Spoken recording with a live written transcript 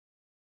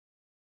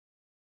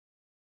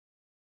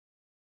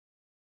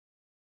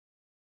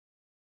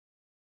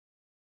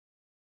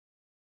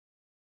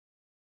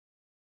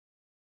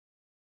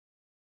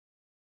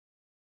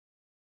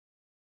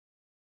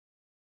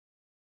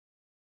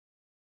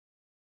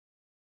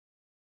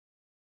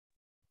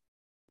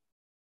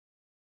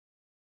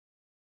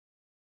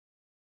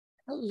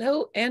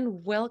Hello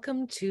and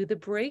welcome to the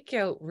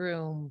Breakout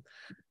Room.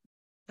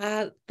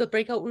 The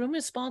Breakout Room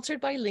is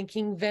sponsored by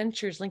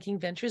LinkingVentures.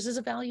 LinkingVentures is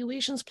a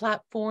valuations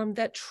platform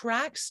that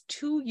tracks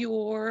to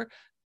your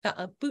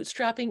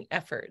bootstrapping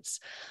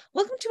efforts.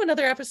 Welcome to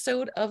another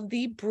episode of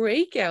the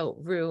Breakout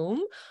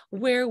Room,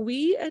 where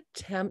we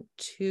attempt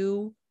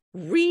to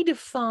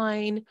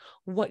redefine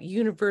what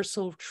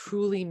universal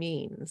truly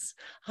means.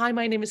 Hi,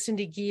 my name is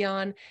Cindy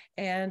Guion,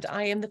 and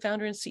I am the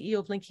founder and CEO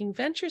of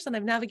LinkingVentures, and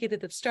I've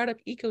navigated the startup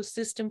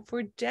ecosystem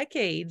for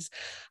decades.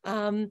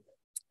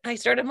 I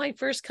started my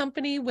first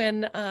company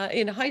when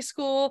in high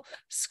school,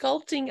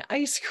 sculpting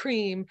ice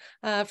cream,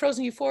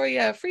 frozen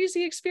euphoria, freeze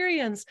the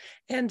experience,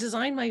 and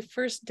designed my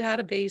first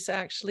database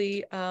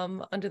actually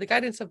under the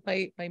guidance of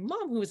my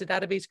mom, who was a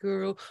database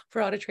guru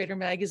for Auto Trader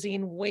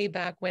magazine way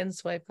back when.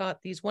 So I've got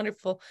these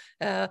wonderful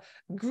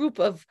group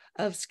of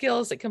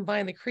skills that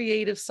combine the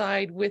creative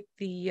side with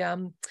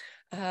the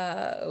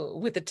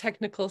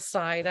technical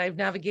side. I've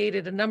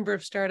navigated a number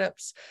of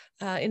startups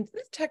in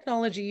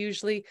technology,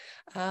 usually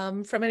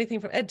from anything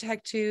from ed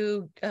tech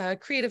to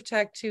creative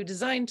tech to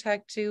design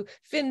tech to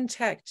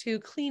fintech to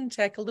clean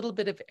tech, a little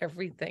bit of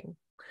everything.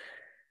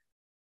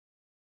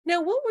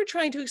 Now, what we're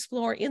trying to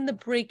explore in the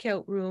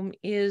breakout room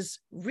is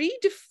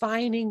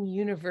redefining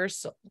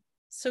universal.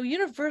 So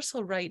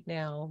universal right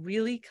now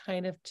really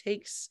kind of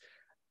takes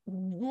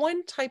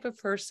one type of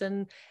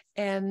person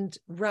and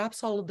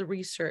wraps all of the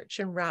research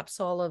and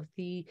wraps all of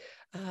the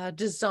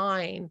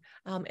design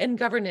and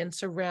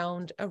governance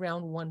around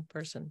one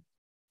person.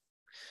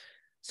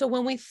 So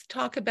when we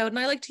talk about, and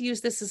I like to use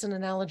this as an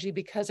analogy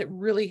because it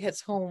really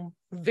hits home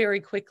very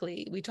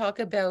quickly. We talk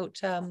about,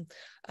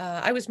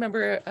 I was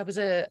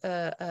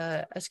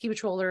a ski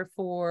patroller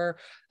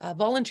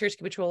volunteer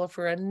ski patroller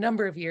for a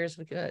number of years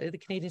with the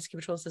Canadian ski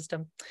patrol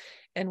system.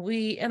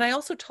 And I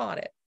also taught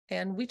it.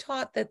 And we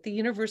taught that the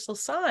universal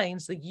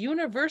signs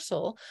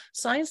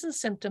and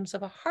symptoms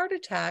of a heart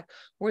attack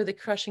were the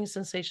crushing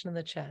sensation in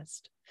the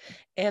chest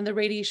and the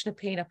radiation of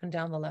pain up and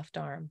down the left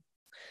arm.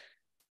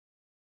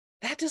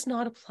 That does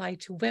not apply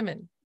to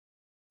women.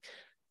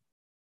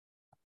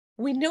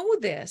 We know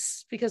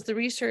this because the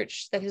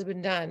research that has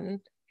been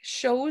done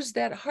shows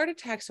that heart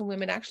attacks in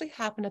women actually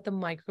happen at the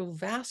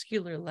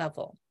microvascular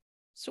level.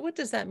 So what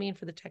does that mean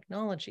for the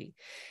technology?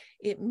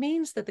 It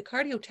means that the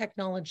cardio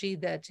technology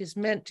that is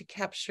meant to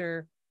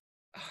capture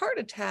heart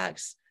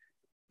attacks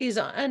is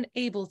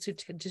unable to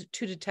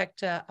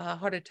detect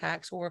heart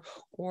attacks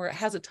or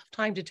has a tough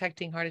time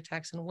detecting heart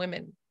attacks in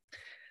women.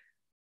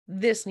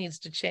 This needs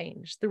to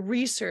change. The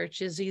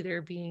research is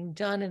either being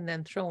done and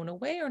then thrown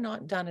away or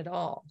not done at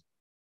all.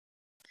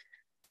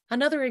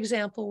 Another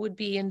example would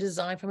be in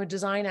design, from a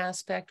design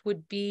aspect,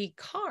 would be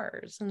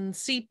cars and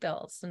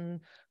seatbelts. And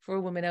for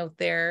women out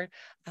there,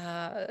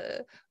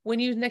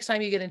 next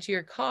time you get into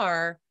your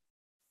car,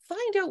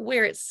 find out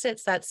where it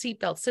sits, that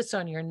seatbelt sits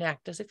on your neck.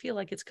 Does it feel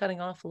like it's cutting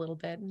off a little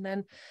bit? And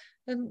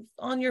then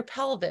on your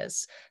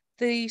pelvis,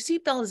 the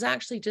seatbelt is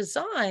actually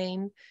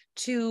designed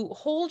to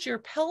hold your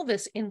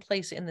pelvis in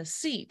place in the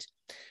seat.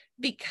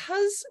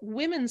 Because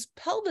women's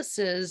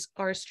pelvises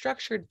are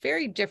structured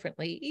very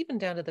differently, even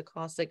down to the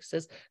coccyx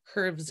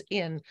curves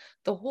in,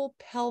 the whole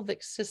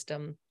pelvic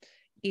system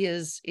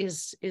is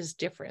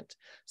different.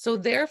 So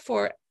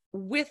therefore,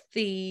 with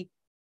the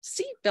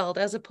seatbelt,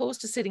 as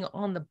opposed to sitting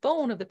on the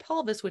bone of the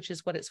pelvis, which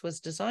is what it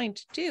was designed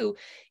to do,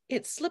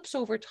 it slips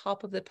over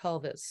top of the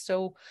pelvis.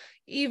 So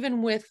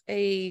even with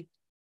a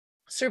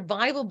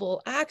survivable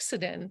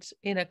accident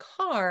in a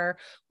car,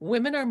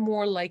 women are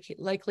more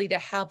likely to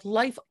have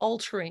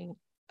life-altering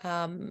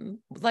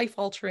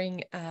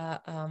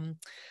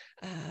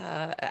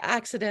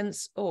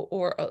accidents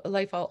or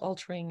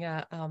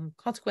life-altering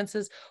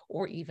consequences,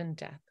 or even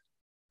death.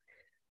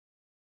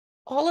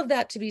 All of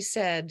that to be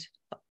said,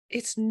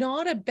 it's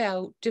not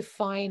about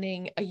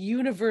defining a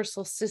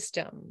universal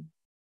system.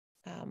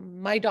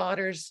 My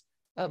daughter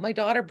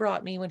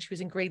brought me, when she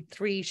was in grade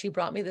 3, she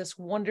brought me this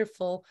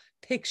wonderful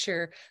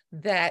picture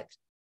that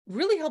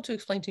really helped to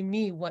explain to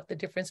me what the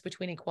difference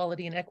between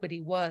equality and equity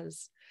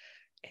was.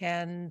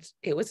 And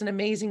it was an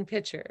amazing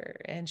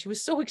picture. And she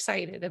was so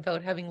excited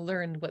about having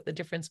learned what the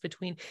difference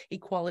between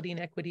equality and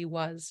equity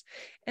was.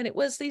 And it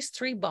was these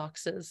 3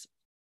 boxes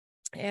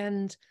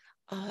and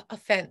a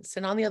fence.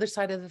 And on the other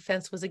side of the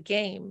fence was a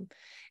game.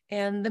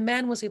 And the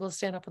man was able to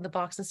stand up on the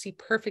box and see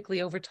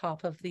perfectly over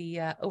top of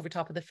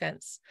the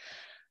fence.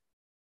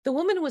 The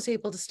woman was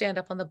able to stand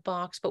up on the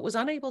box, but was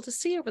unable to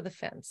see over the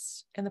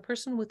fence. And the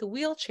person with the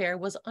wheelchair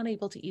was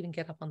unable to even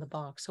get up on the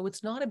box. So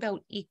it's not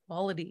about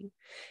equality.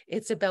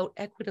 It's about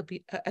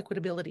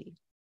equitability.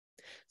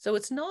 So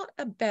it's not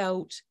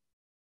about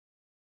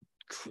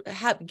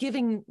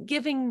giving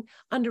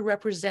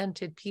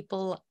underrepresented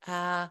people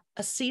a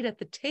seat at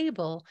the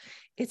table.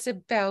 It's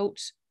about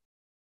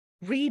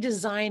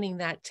redesigning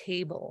that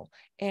table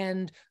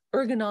and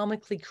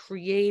ergonomically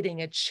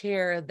creating a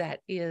chair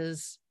that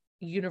is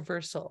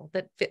universal,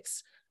 that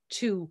fits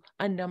to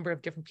a number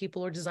of different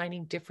people, or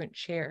designing different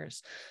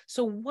chairs.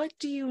 So what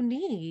do you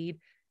need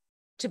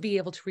to be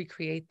able to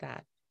recreate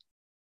that?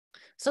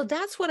 So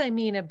that's what I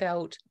mean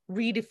about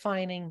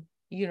redefining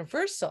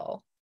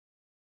universal.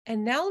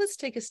 And now let's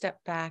take a step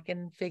back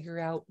and figure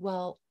out,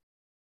 well,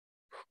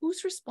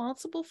 who's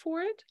responsible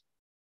for it?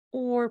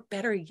 Or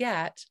better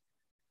yet,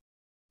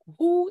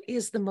 who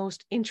is the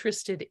most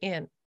interested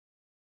in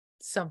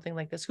something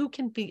like this? Who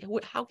can be,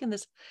 how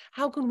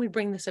can we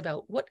bring this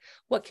about?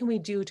 What can we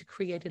do to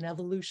create an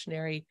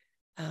evolutionary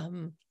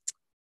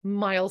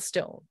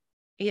milestone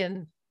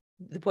in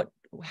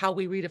how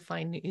we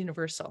redefine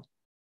universal?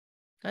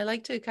 I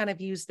like to kind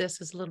of use this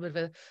as a little bit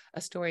of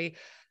a story.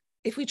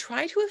 If we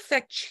try to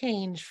affect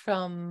change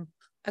from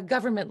a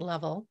government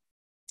level,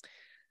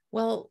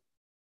 well,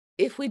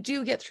 if we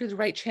do get through the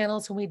right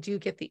channels and we do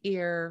get the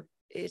ear,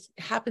 it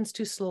happens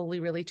too slowly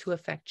really to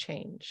affect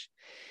change.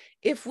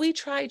 If we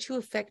try to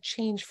affect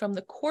change from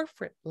the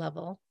corporate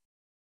level,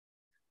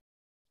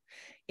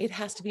 it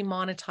has to be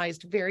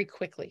monetized very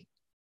quickly.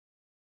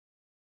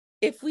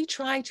 If we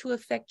try to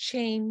affect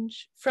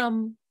change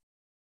from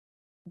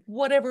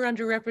whatever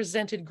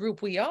underrepresented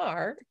group we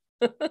are,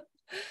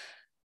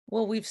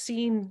 well, we've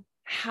seen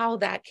how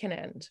that can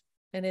end,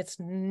 and it's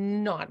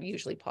not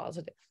usually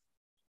positive.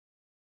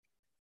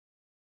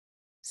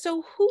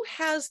 So who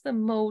has the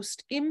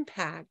most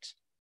impact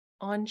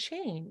on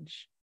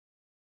change?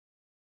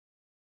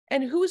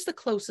 And who's the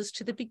closest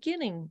to the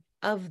beginning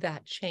of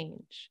that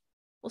change?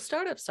 Well,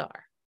 startups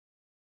are.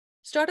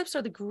 Startups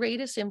are the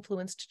greatest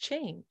influence to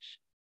change.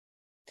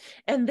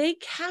 And they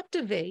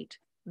captivate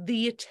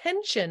the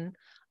attention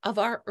of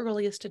our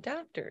earliest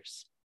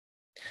adapters.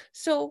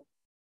 So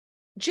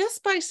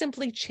just by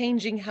simply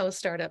changing how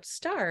startups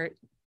start,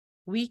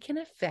 we can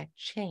affect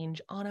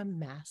change on a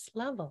mass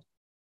level,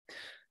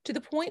 to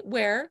the point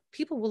where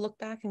people will look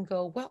back and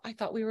go, well, I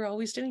thought we were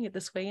always doing it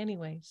this way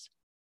anyways.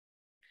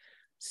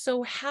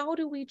 So how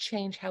do we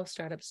change how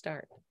startups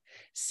start?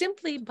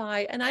 Simply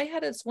by, and I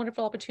had this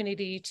wonderful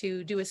opportunity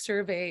to do a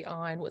survey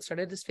on what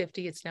started as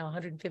 50, it's now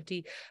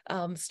 150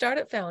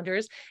 startup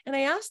founders. And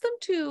I asked them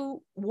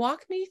to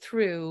walk me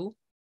through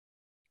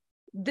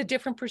the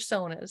different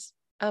personas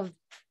of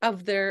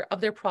their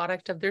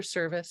product, of their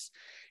service.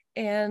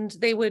 And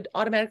they would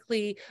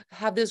automatically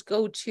have this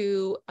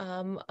go-to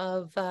they'd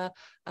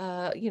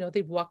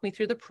walk me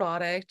through the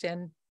product.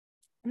 And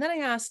then I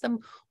asked them,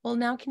 well,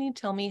 now can you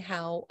tell me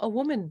how a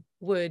woman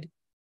would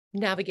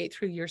navigate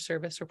through your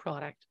service or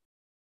product?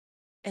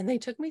 And they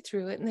took me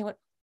through it and they went,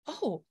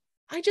 oh,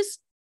 I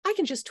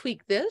can just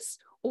tweak this,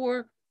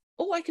 or,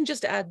 oh, I can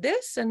just add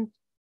this. And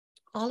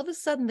all of a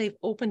sudden they've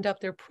opened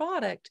up their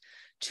product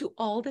to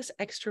all this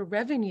extra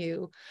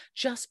revenue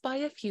just by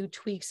a few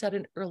tweaks at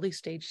an early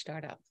stage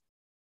startup.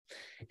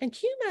 And can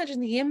you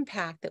imagine the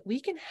impact that we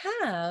can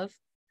have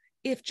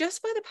if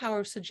just by the power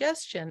of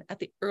suggestion at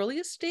the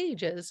earliest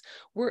stages,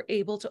 we're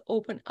able to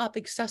open up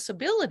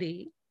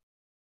accessibility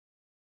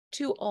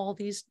to all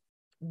these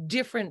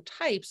different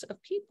types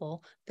of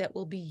people that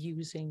will be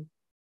using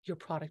your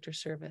product or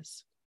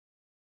service?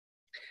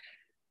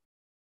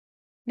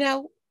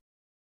 Now,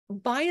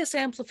 bias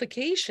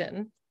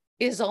amplification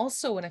is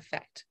also an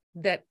effect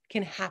that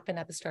can happen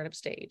at the startup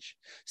stage.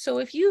 So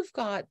if you've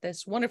got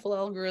this wonderful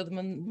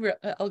algorithm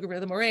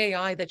or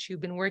AI that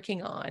you've been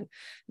working on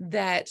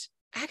that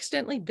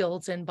accidentally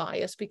builds in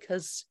bias,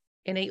 because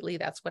innately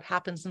that's what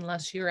happens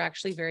unless you're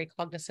actually very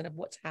cognizant of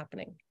what's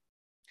happening.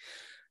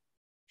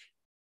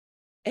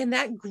 And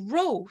that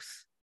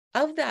growth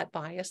of that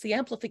bias, the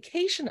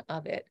amplification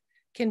of it,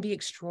 can be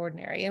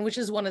extraordinary, and which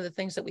is one of the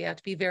things that we have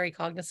to be very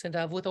cognizant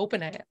of with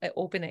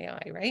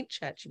OpenAI, right?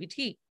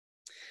 ChatGPT.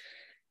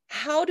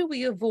 How do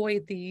we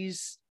avoid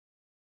these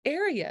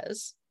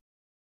areas?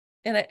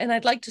 And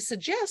I'd like to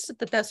suggest that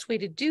the best way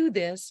to do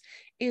this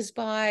is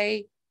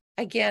by,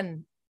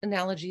 again,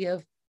 analogy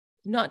of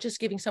not just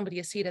giving somebody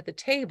a seat at the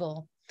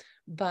table,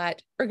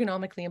 but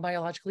ergonomically and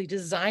biologically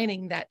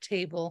designing that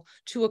table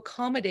to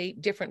accommodate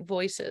different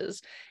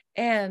voices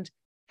and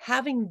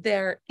having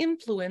their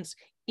influence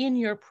in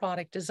your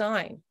product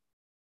design.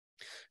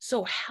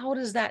 So how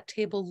does that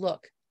table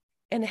look?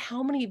 And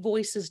how many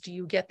voices do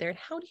you get there? And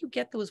how do you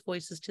get those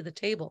voices to the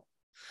table?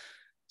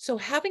 So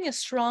having a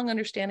strong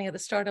understanding at the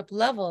startup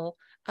level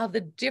of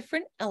the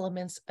different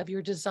elements of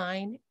your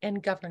design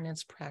and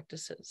governance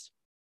practices.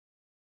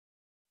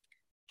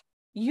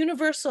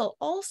 Universal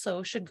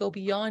also should go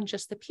beyond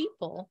just the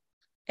people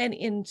and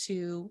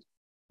into,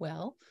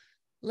 well,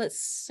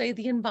 let's say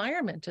the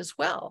environment as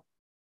well.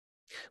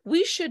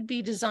 We should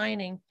be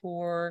designing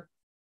for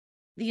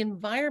the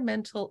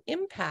environmental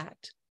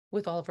impact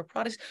with all of our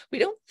products. We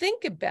don't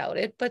think about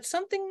it, but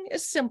something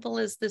as simple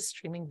as this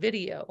streaming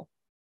video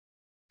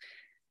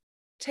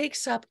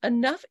takes up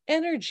enough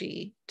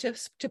energy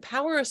to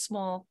power a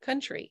small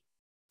country.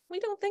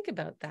 We don't think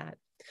about that.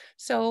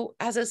 So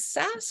as a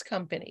SaaS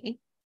company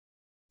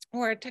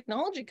or a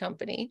technology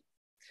company,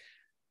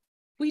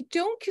 we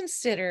don't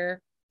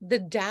consider the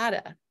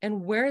data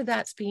and where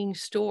that's being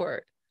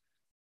stored.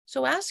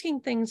 So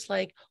asking things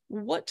like,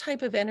 what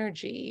type of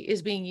energy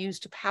is being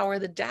used to power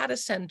the data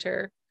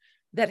center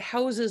that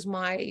houses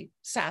my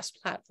SaaS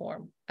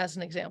platform, as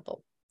an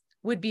example,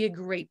 would be a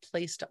great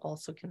place to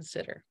also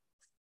consider.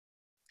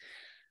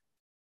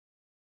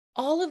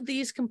 All of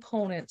these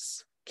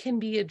components can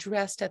be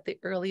addressed at the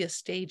earliest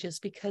stages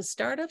because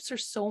startups are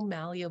so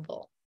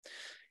malleable.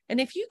 And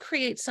if you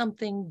create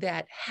something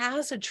that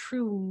has a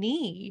true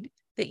need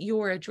that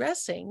you're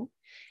addressing,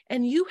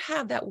 and you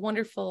have that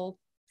wonderful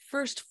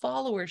first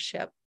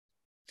followership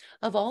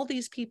of all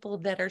these people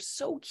that are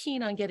so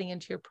keen on getting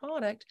into your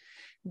product,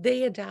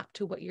 they adapt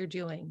to what you're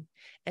doing,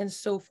 and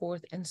so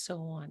forth and so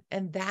on.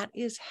 And that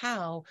is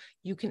how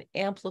you can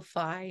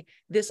amplify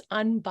this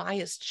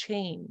unbiased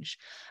change,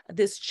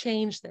 this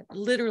change that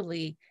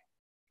literally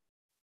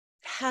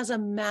has a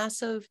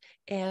massive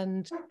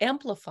and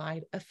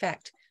amplified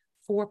effect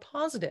for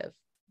positive.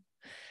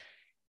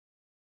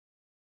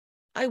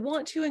 I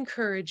want to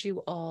encourage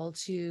you all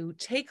to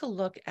take a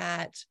look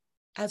at,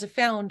 as a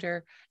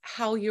founder,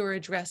 how you're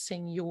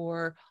addressing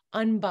your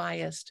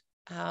unbiased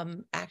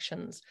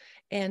actions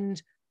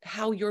and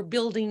how you're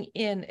building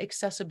in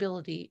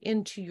accessibility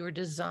into your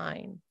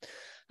design.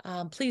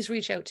 Please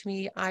reach out to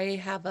me. I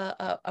have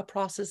a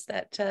process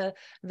that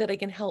I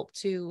can help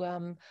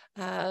to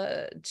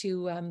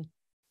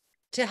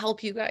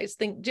help you guys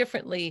think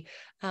differently,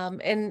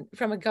 and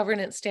from a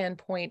governance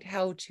standpoint,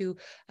 how to.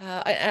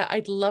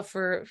 I'd love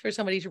for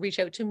somebody to reach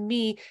out to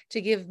me to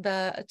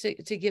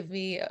give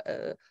me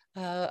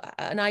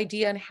an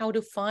idea on how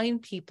to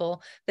find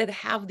people that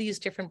have these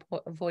different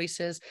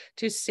voices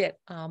to sit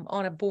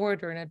on a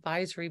board or an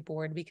advisory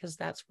board, because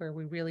that's where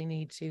we really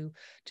need to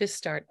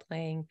start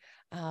playing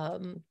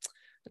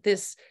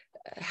this,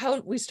 how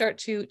we start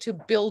to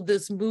build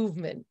this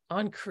movement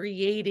on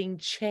creating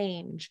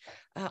change,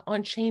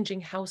 on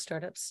changing how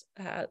startups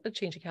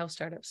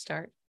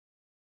start.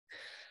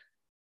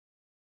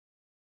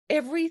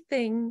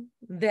 Everything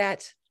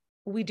that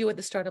we do at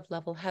the startup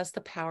level has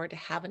the power to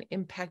have an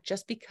impact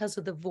just because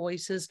of the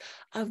voices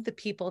of the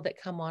people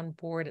that come on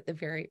board at the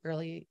very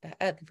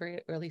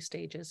early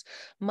stages.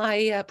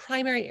 My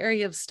primary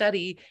area of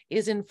study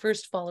is in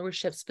first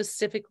followership,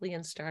 specifically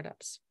in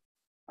startups.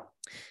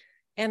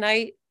 And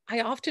I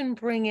often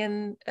bring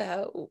in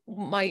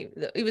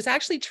it was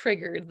actually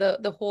triggered,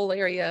 the whole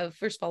area of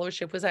first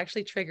followership was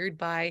actually triggered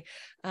by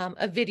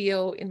a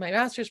video in my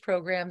master's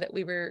program that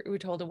we were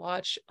told to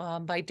watch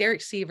by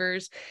Derek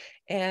Sievers.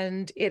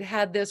 And it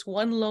had this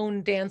one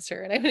lone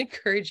dancer, and I would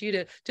encourage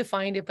you to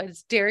find it, but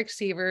it's Derek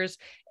Sievers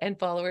and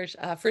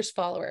first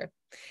follower.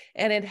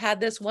 And it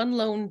had this one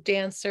lone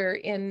dancer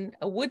in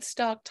a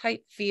Woodstock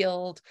type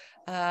field,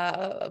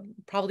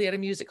 probably at a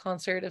music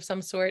concert of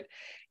some sort.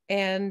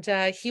 And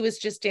he was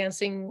just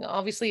dancing,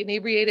 obviously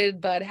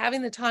inebriated, but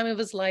having the time of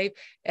his life.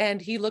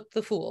 And he looked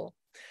the fool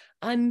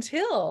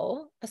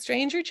until a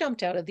stranger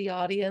jumped out of the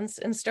audience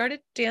and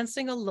started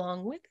dancing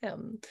along with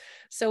him.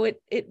 So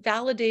it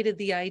validated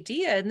the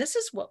idea. And this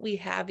is what we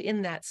have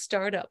in that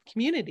startup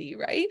community,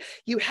 right?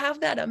 You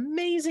have that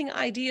amazing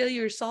idea,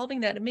 you're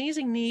solving that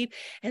amazing need,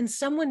 and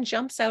someone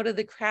jumps out of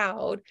the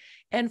crowd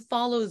and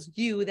follows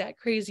you, that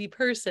crazy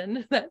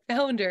person, that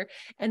founder,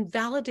 and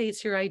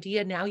validates your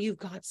idea. Now you've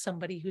got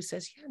somebody who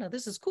says, yeah, no,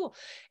 this is cool.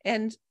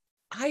 And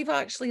I've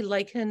actually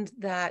likened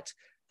that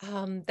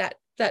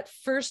that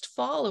first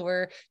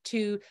follower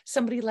to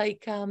somebody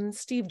like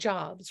Steve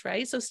Jobs,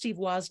 right? So Steve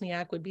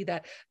Wozniak would be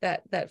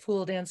that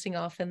fool dancing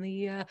off in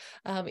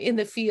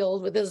the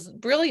field with his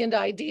brilliant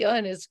idea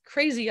and his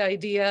crazy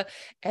idea,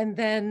 and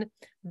then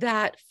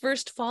that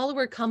first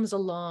follower comes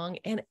along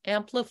and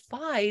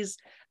amplifies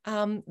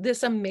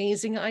this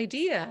amazing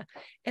idea,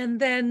 and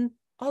then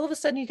all of a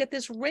sudden you get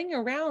this ring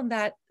around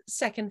that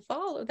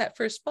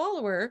first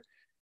follower.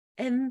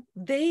 And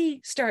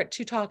they start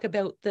to talk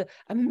about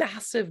a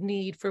massive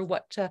need for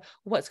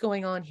what's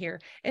going on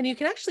here. And you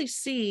can actually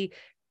see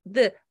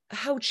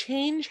how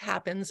change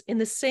happens in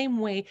the same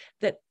way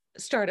that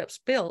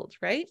startups build,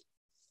 right?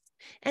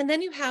 And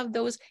then you have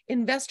those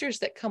investors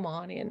that come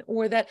on in,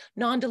 or that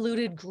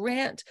non-diluted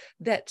grant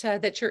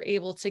that you're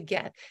able to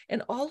get.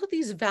 And all of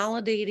these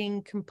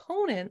validating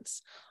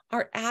components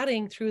are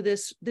adding through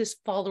this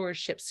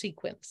followership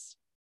sequence,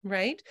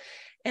 right?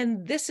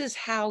 And this is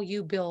how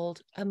you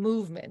build a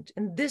movement,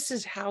 and this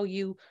is how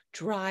you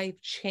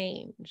drive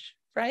change,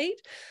 right?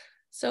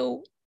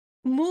 So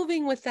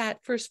moving with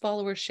that first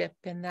followership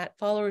and that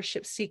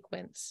followership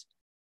sequence,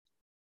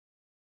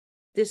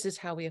 this is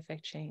how we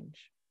affect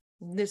change.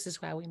 This is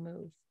how we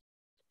move.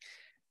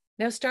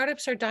 Now,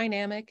 startups are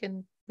dynamic,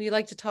 and we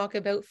like to talk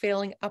about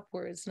failing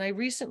upwards. And I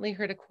recently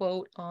heard a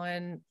quote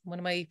on one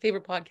of my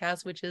favorite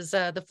podcasts, which is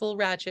The Full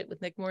Ratchet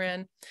with Nick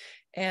Moran.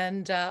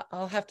 And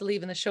I'll have to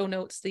leave in the show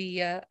notes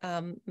the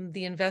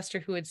investor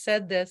who had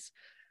said this,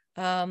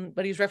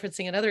 but he's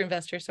referencing another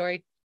investor,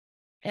 sorry.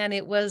 And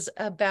it was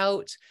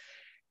about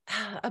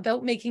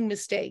making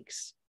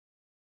mistakes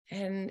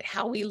and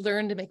how we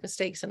learn to make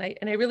mistakes. And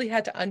I really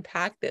had to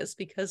unpack this,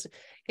 because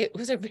it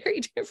was a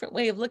very different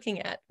way of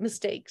looking at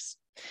mistakes.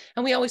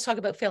 And we always talk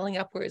about failing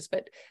upwards,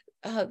 but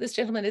this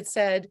gentleman had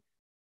said,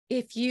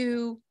 if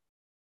you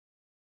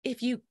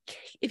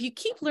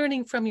keep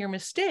learning from your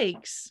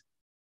mistakes,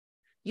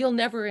 you'll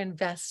never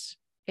invest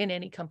in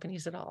any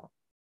companies at all.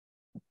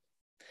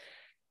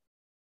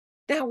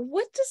 Now,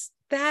 what does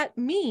that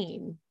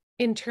mean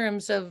in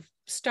terms of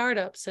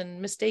startups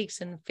and mistakes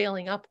and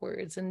failing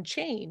upwards and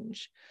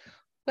change?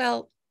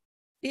 Well,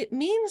 it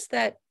means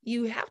that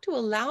you have to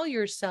allow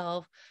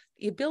yourself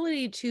the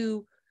ability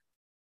to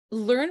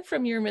learn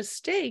from your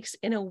mistakes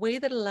in a way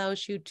that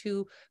allows you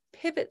to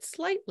pivot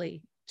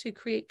slightly to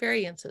create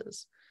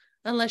variances,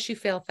 unless you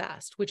fail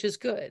fast, which is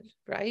good,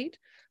 right?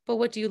 But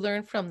what do you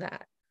learn from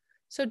that?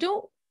 So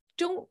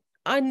don't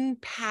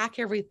unpack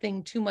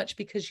everything too much,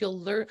 because you'll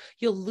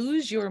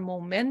lose your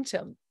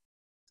momentum.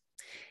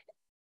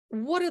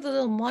 What are the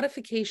little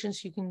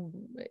modifications you can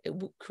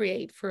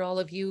create for all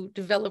of you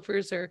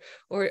developers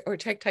or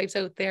tech types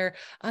out there,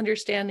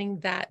 understanding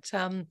that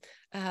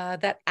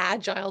that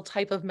agile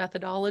type of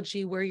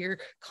methodology where you're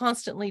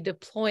constantly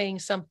deploying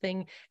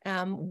something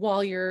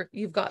while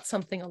you've got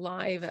something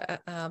alive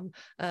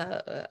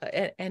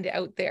and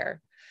out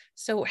there?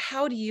 So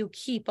how do you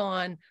keep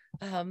on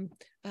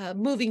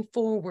moving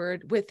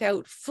forward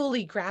without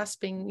fully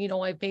grasping,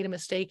 I've made a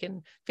mistake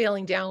and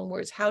failing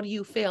downwards? How do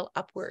you fail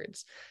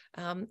upwards?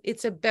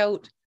 It's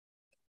about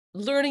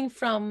learning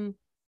from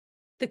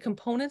the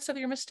components of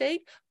your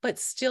mistake, but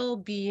still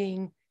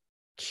being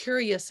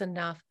curious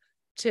enough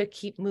to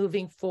keep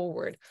moving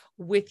forward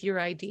with your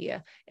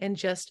idea and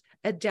just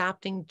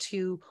adapting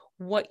to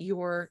what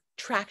your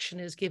traction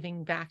is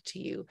giving back to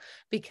you.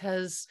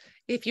 Because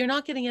if you're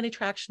not getting any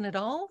traction at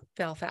all,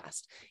 fail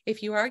fast.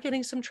 If you are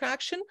getting some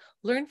traction,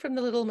 learn from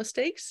the little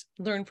mistakes,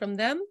 learn from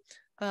them.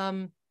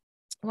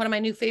 One of my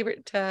new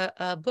favorite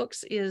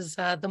books is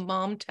The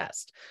Mom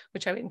Test,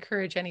 which I would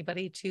encourage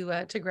anybody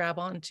to grab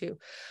onto.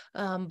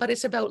 But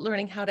it's about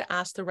learning how to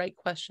ask the right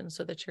questions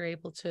so that you're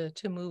able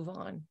to move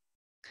on.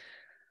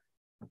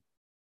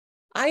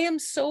 I am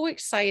so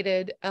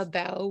excited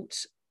about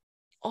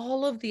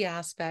all of the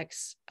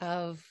aspects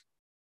of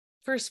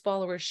first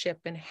followership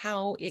and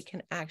how it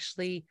can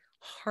actually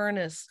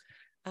harness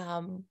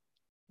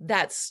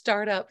that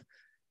startup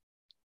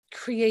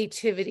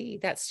creativity,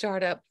 that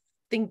startup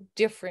think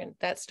different,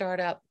 that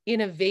startup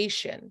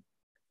innovation,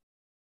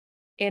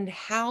 and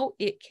how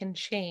it can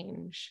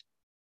change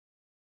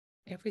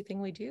everything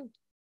we do.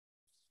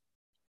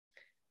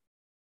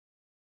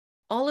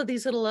 All of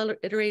these little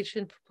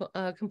iteration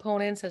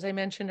components, as I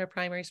mentioned, our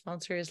primary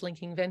sponsor is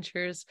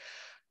LinkingVentures,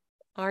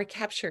 are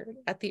captured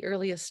at the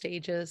earliest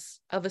stages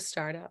of a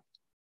startup.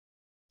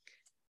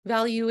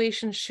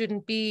 Valuation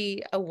shouldn't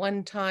be a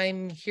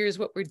one-time, here's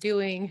what we're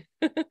doing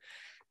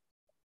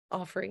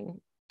offering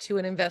to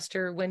an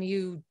investor when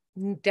you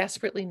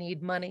desperately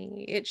need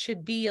money. It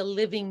should be a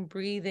living,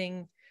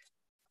 breathing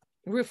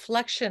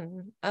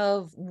reflection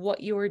of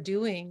what you're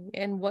doing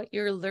and what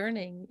you're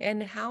learning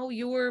and how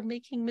you're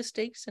making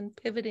mistakes and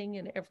pivoting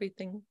and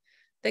everything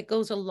that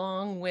goes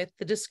along with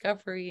the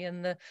discovery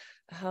and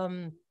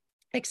the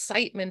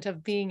excitement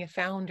of being a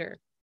founder.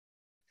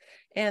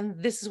 And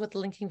this is what the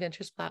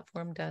LinkingVentures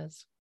platform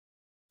does.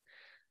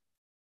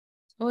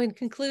 So in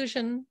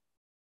conclusion,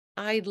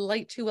 I'd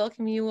like to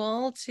welcome you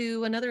all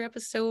to another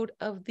episode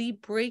of the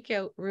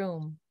Breakout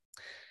Room.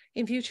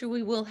 In future,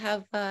 we will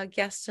have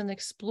guests and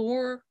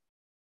explore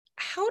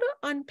how to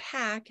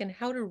unpack and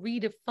how to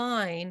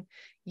redefine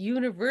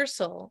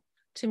universal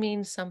to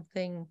mean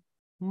something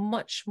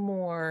much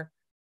more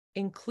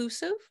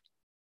inclusive,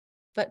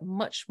 but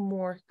much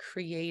more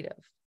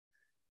creative,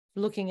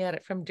 looking at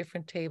it from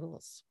different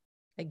tables.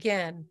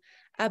 Again,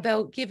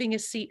 about giving a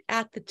seat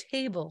at the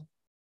table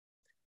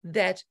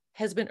that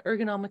has been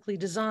ergonomically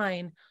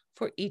designed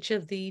for each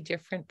of the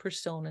different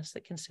personas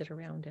that can sit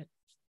around it.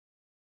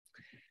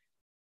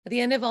 At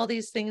the end of all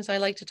these things, I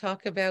like to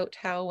talk about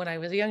how when I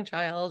was a young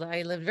child,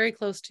 I lived very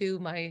close to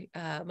my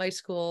my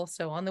school.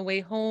 So on the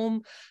way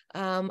home,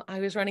 I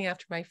was running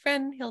after my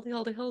friend,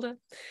 Hilda,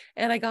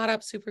 and I got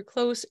up super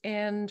close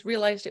and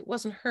realized it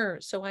wasn't her.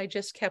 So I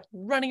just kept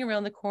running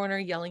around the corner,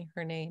 yelling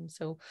her name.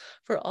 So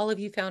for all of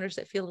you founders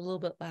that feel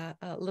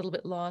a little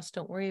bit lost,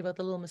 don't worry about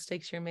the little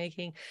mistakes you're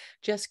making.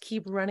 Just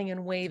keep running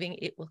and waving.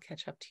 It will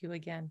catch up to you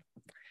again.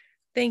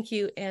 Thank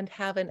you and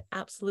have an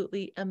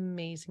absolutely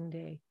amazing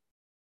day.